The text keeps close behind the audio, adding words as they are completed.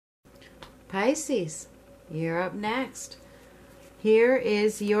Pisces, you're up next. Here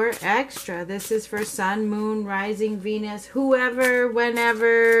is your extra. This is for Sun, Moon, Rising, Venus, whoever,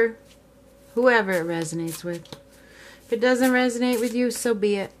 whenever, whoever it resonates with. If it doesn't resonate with you, so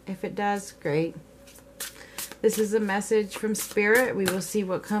be it. If it does, great. This is a message from Spirit. We will see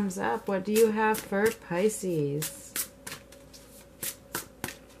what comes up. What do you have for Pisces?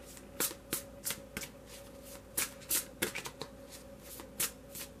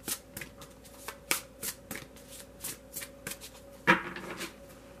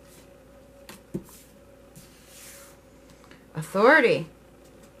 Authority.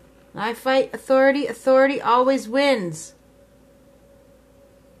 I fight authority. Authority always wins.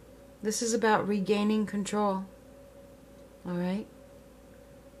 This is about regaining control. Alright?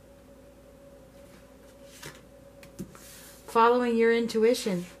 Following your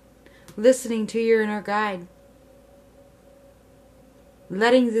intuition. Listening to your inner guide.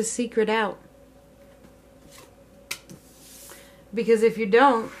 Letting the secret out. Because if you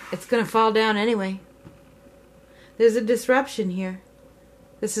don't, it's going to fall down anyway. There's a disruption here.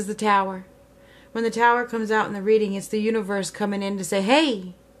 This is the Tower. When the Tower comes out in the reading, it's the universe coming in to say,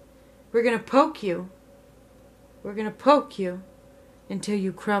 hey, we're going to poke you. We're going to poke you until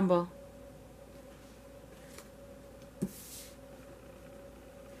you crumble.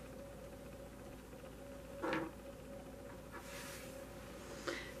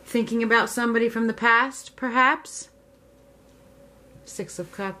 Thinking about somebody from the past, perhaps? Six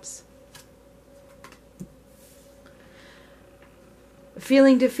of Cups.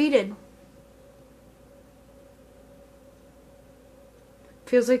 Feeling defeated.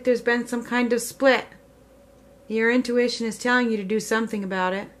 Feels like there's been some kind of split. Your intuition is telling you to do something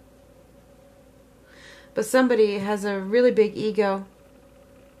about it. But somebody has a really big ego.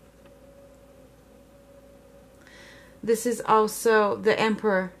 This is also the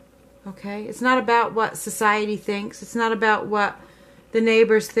Emperor. Okay? It's not about what society thinks. It's not about what the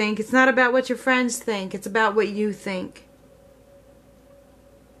neighbors think. It's not about what your friends think. It's about what you think.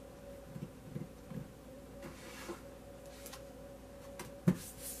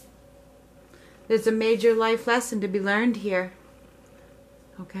 There's a major life lesson to be learned here.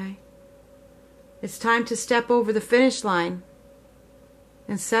 Okay? It's time to step over the finish line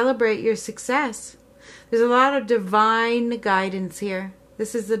and celebrate your success. There's a lot of divine guidance here.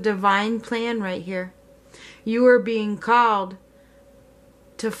 This is the divine plan right here. You are being called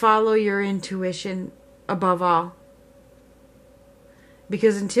to follow your intuition above all.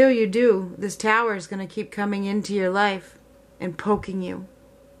 Because until you do, this Tower is going to keep coming into your life and poking you.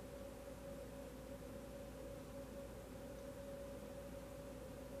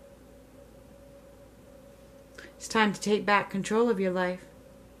 It's time to take back control of your life.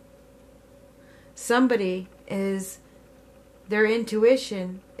 Somebody is, their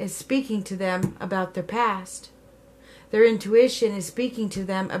intuition is speaking to them about their past. Their intuition is speaking to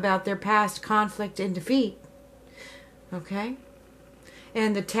them about their past conflict and defeat. Okay?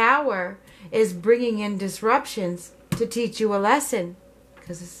 And the Tower is bringing in disruptions to teach you a lesson.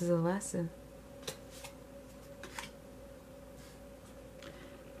 Because this is a lesson.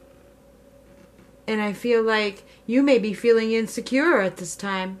 And I feel like you may be feeling insecure at this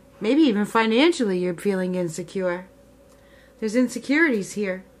time. Maybe even financially you're feeling insecure. There's insecurities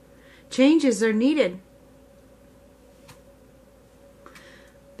here. Changes are needed.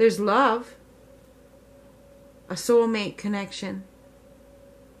 There's love. A soulmate connection.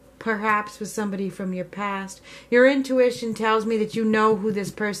 Perhaps with somebody from your past. Your intuition tells me that you know who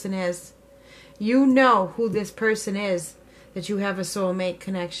this person is. You know who this person is that you have a soulmate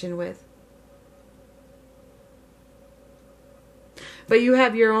connection with. But you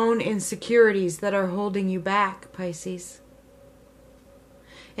have your own insecurities that are holding you back, Pisces.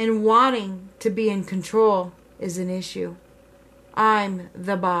 And wanting to be in control is an issue. I'm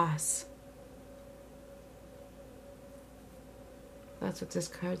the boss. That's what this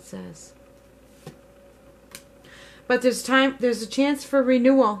card says. But there's a chance for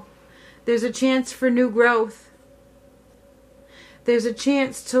renewal. There's a chance for new growth. There's a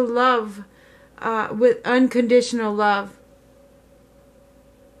chance to love with unconditional love.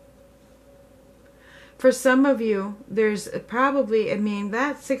 For some of you, there's probably,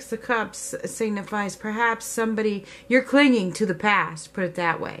 that Six of Cups signifies perhaps somebody, you're clinging to the past, put it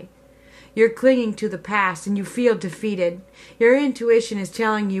that way. You're clinging to the past and you feel defeated. Your intuition is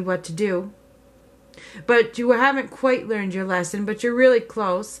telling you what to do. But you haven't quite learned your lesson, but you're really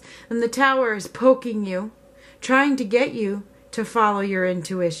close. And the Tower is poking you, trying to get you to follow your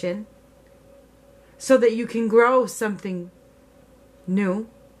intuition so that you can grow something new.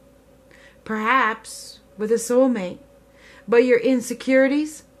 Perhaps with a soulmate. But your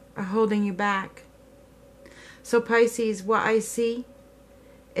insecurities, are holding you back. So Pisces, what I see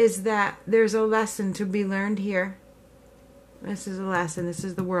is that there's a lesson to be learned here. This is a lesson. This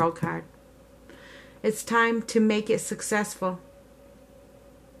is the World card. It's time to make it successful.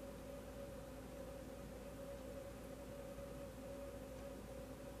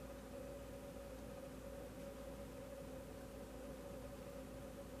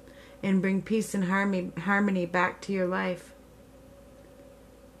 And bring peace and harmony back to your life.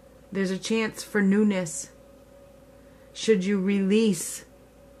 There's a chance for newness. Should you release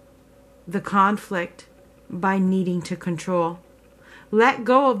the conflict by needing to control. Let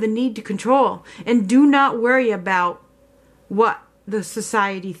go of the need to control. And do not worry about what the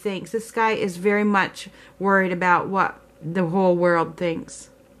society thinks. This guy is very much worried about what the whole world thinks.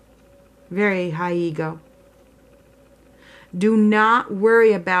 Very high ego. Do not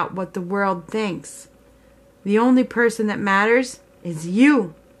worry about what the world thinks. The only person that matters is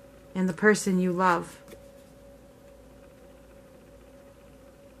you and the person you love.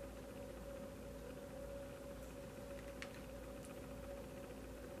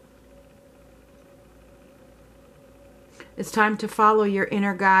 It's time to follow your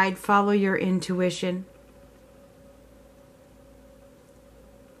inner guide, follow your intuition.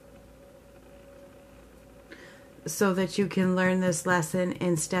 So that you can learn this lesson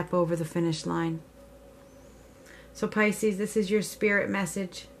and step over the finish line. So Pisces, this is your spirit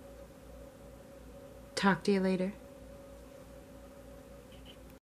message. Talk to you later.